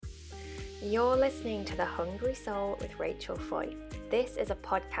You're listening to The Hungry Soul with Rachel Foy. This is a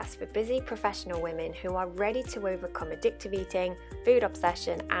podcast for busy professional women who are ready to overcome addictive eating, food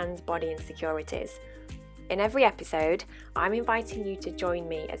obsession, and body insecurities. In every episode, I'm inviting you to join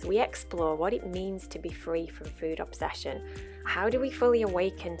me as we explore what it means to be free from food obsession. How do we fully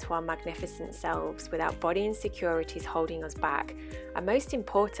awaken to our magnificent selves without body insecurities holding us back? And most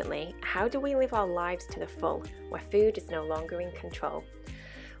importantly, how do we live our lives to the full, where food is no longer in control?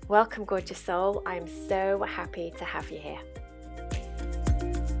 Welcome, gorgeous soul. I am so happy to have you here.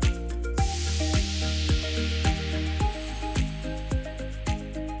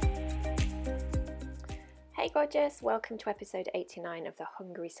 Hey gorgeous, welcome to episode 89 of the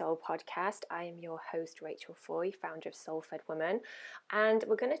Hungry Soul podcast. I am your host Rachel Foy, founder of Soul Fed Woman, and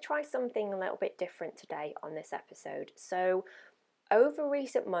we're going to try something a little bit different today on this episode. So over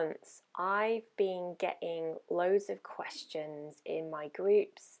recent months, I've been getting loads of questions in my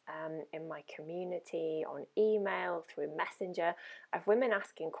groups, in my community, on email, through Messenger, of women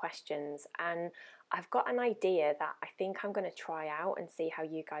asking questions, and I've got an idea that I think I'm going to try out and see how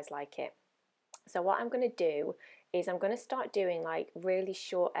you guys like it. So what I'm going to do is I'm going to start doing like really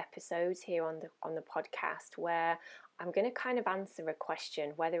short episodes here on the podcast where I'm going to kind of answer a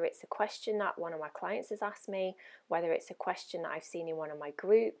question, whether it's a question that one of my clients has asked me, whether it's a question that I've seen in one of my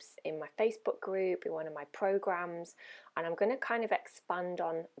groups, in my Facebook group, in one of my programs, and I'm going to kind of expand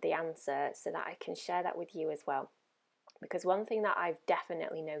on the answer so that I can share that with you as well. Because one thing that I've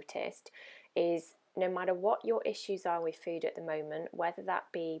definitely noticed is no matter what your issues are with food at the moment, whether that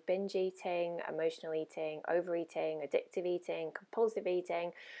be binge eating, emotional eating, overeating, addictive eating, compulsive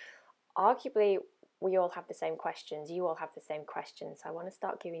eating, arguably we all have the same questions. You all have the same questions. So I want to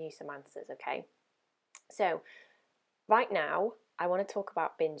start giving you some answers, okay? So right now, I want to talk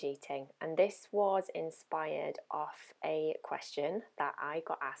about binge eating. And this was inspired off a question that I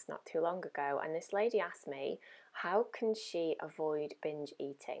got asked not too long ago. And this lady asked me, how can she avoid binge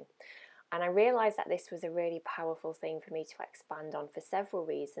eating? And I realised that this was a really powerful thing for me to expand on for several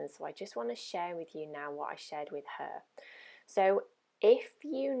reasons. So I just want to share with you now what I shared with her. So if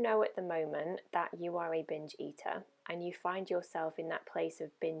you know at the moment that you are a binge eater and you find yourself in that place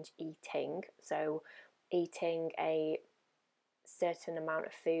of binge eating, so eating a certain amount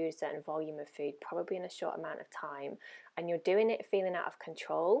of food, certain volume of food, probably in a short amount of time, and you're doing it feeling out of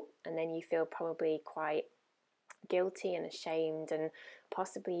control, and then you feel probably quite guilty and ashamed and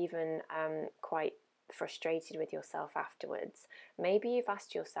possibly even quite frustrated with yourself afterwards. Maybe you've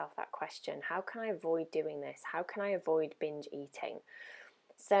asked yourself that question, how can I avoid doing this? How can I avoid binge eating?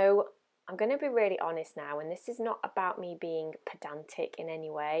 So I'm going to be really honest now, and this is not about me being pedantic in any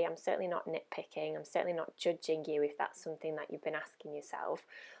way. I'm certainly not nitpicking. I'm certainly not judging you if that's something that you've been asking yourself.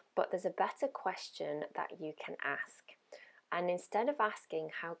 But there's a better question that you can ask. And instead of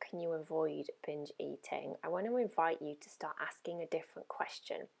asking, how can you avoid binge eating, I want to invite you to start asking a different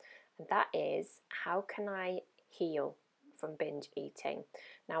question. And that is, how can I heal from binge eating?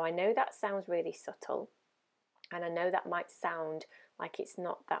 Now, I know that sounds really subtle, and I know that might sound like it's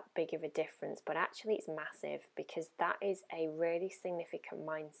not that big of a difference, but actually it's massive, because that is a really significant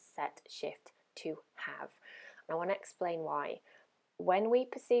mindset shift to have. And I want to explain why. When we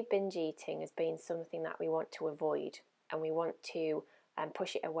perceive binge eating as being something that we want to avoid, and we want to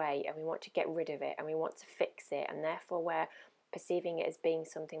push it away, and we want to get rid of it, and we want to fix it, and therefore we're perceiving it as being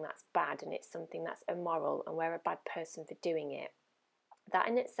something that's bad, and it's something that's immoral, and we're a bad person for doing it, that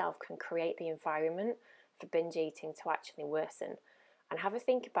in itself can create the environment for binge eating to actually worsen. And have a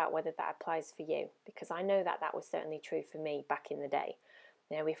think about whether that applies for you, because I know that that was certainly true for me back in the day.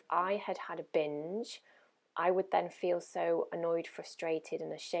 Now, if I had had a binge, I would then feel so annoyed, frustrated,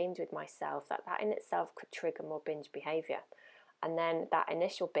 and ashamed with myself that in itself could trigger more binge behaviour. And then that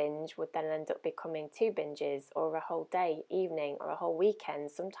initial binge would then end up becoming 2 binges, or a whole day, evening, or a whole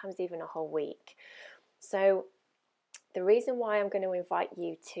weekend, sometimes even a whole week. So the reason why I'm going to invite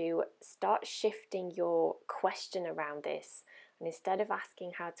you to start shifting your question around this, and instead of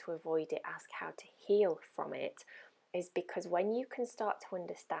asking how to avoid it, ask how to heal from it, is because when you can start to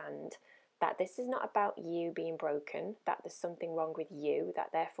understand that this is not about you being broken, that there's something wrong with you,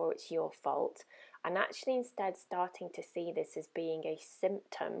 that therefore it's your fault, and actually instead starting to see this as being a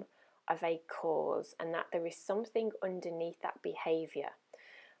symptom of a cause, and that there is something underneath that behaviour,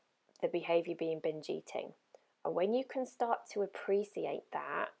 the behaviour being binge eating. And when you can start to appreciate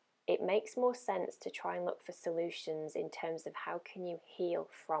that, it makes more sense to try and look for solutions in terms of how can you heal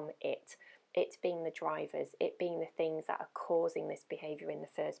from it being the drivers, it being the things that are causing this behaviour in the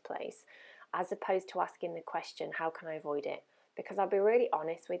first place, as opposed to asking the question, how can I avoid it? Because I'll be really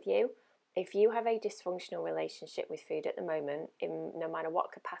honest with you, if you have a dysfunctional relationship with food at the moment, in no matter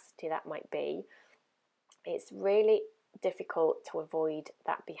what capacity that might be, it's really difficult to avoid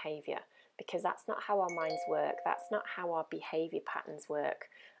that behaviour, because that's not how our minds work. That's not how our behaviour patterns work.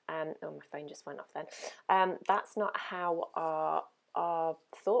 Oh, my phone just went off then. That's not how our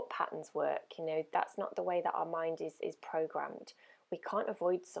thought patterns work. You know, that's not the way that our mind is programmed. We can't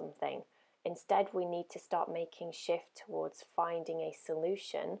avoid something. Instead, we need to start making shift towards finding a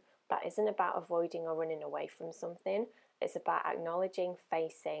solution that isn't about avoiding or running away from something. It's about acknowledging,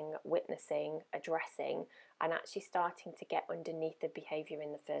 facing, witnessing, addressing, and actually starting to get underneath the behaviour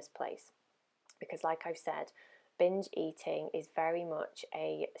in the first place. Because like I've said, binge eating is very much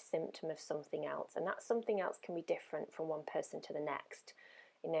a symptom of something else, and that something else can be different from one person to the next.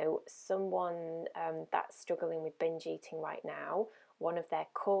 You know, someone that's struggling with binge eating right now, one of their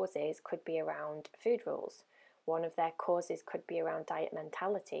causes could be around food rules. One of their causes could be around diet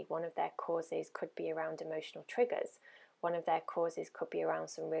mentality. One of their causes could be around emotional triggers. One of their causes could be around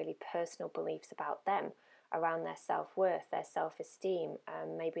some really personal beliefs about them, around their self-worth, their self-esteem.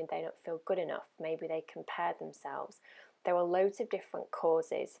 Maybe they don't feel good enough. Maybe they compare themselves. There are loads of different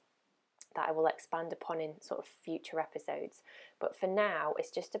causes that I will expand upon in sort of future episodes. But for now,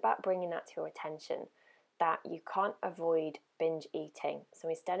 it's just about bringing that to your attention, that you can't avoid binge eating. So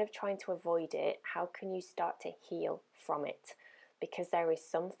instead of trying to avoid it, how can you start to heal from it? Because there is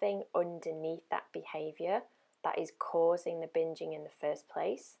something underneath that behaviour that is causing the binging in the first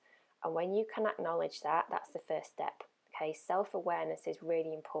place. And when you can acknowledge that, that's the first step. Okay, self-awareness is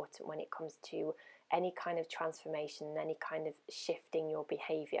really important when it comes to any kind of transformation, any kind of shifting your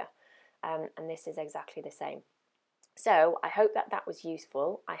behaviour. And this is exactly the same. So I hope that that was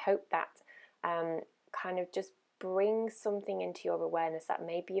useful. I hope that kind of just brings something into your awareness that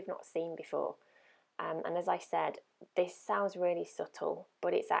maybe you've not seen before. And as I said, this sounds really subtle,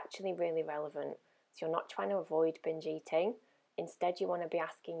 but it's actually really relevant. So you're not trying to avoid binge eating. Instead, you want to be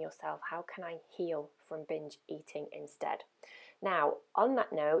asking yourself, how can I heal from binge eating instead? Now, on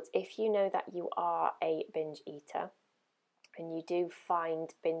that note, if you know that you are a binge eater and you do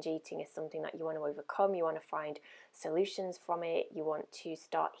find binge eating is something that you want to overcome, you want to find solutions from it, you want to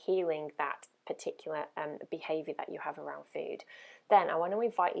start healing that particular behaviour that you have around food, then I want to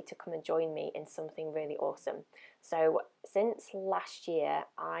invite you to come and join me in something really awesome. So since last year,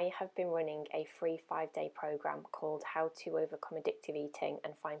 I have been running a free 5-day program called How to Overcome Addictive Eating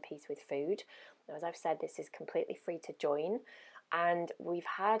and Find Peace with Food. Now, as I've said, this is completely free to join. And we've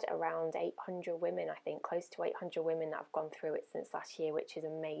had around 800 women, I think, close to 800 women that have gone through it since last year, which is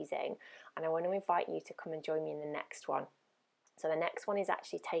amazing. And I want to invite you to come and join me in the next one. So the next one is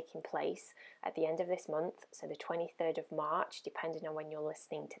actually taking place at the end of this month, so the 23rd of March, depending on when you're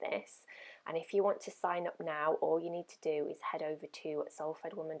listening to this. And if you want to sign up now, all you need to do is head over to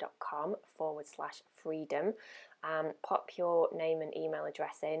soulfedwoman.com/freedom, pop your name and email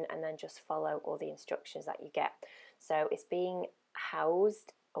address in, and then just follow all the instructions that you get. So it's being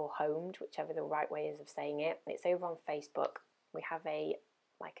housed or homed, whichever the right way is of saying it. It's over on Facebook. We have a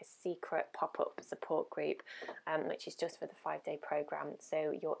secret pop-up support group, which is just for the 5-day program.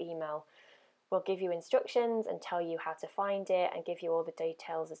 So your email will give you instructions and tell you how to find it and give you all the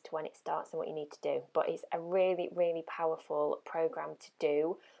details as to when it starts and what you need to do. But it's a really, really powerful program to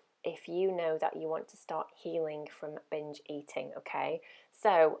do if you know that you want to start healing from binge eating, okay?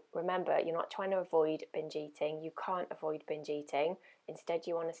 So remember, you're not trying to avoid binge eating. You can't avoid binge eating. Instead,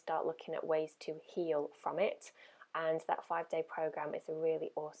 you want to start looking at ways to heal from it. And that 5-day program is a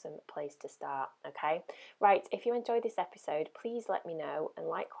really awesome place to start, okay? Right, if you enjoyed this episode, please let me know, and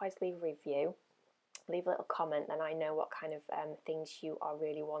likewise leave a review. Leave a little comment, then I know what kind of things you are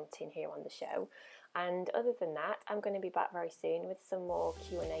really wanting here on the show. And other than that, I'm going to be back very soon with some more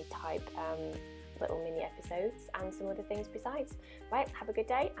Q&A type little mini episodes and some other things besides. Right, have a good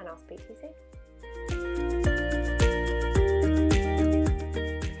day, and I'll speak to you soon.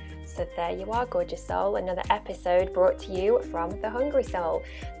 So there you are, gorgeous soul, another episode brought to you from The Hungry Soul.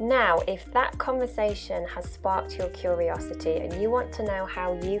 Now, if that conversation has sparked your curiosity and you want to know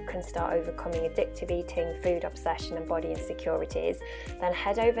how you can start overcoming addictive eating, food obsession and body insecurities, then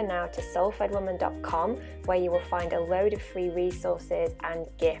head over now to soulfedwoman.com, where you will find a load of free resources and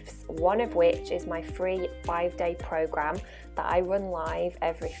gifts, one of which is my free 5-day program that I run live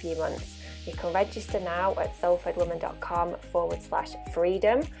every few months. You can register now at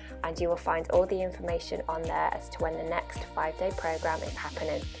soulfedwoman.com/freedom, and you will find all the information on there as to when the next 5-day program is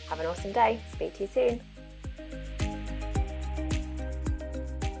happening. Have an awesome day. Speak to you soon.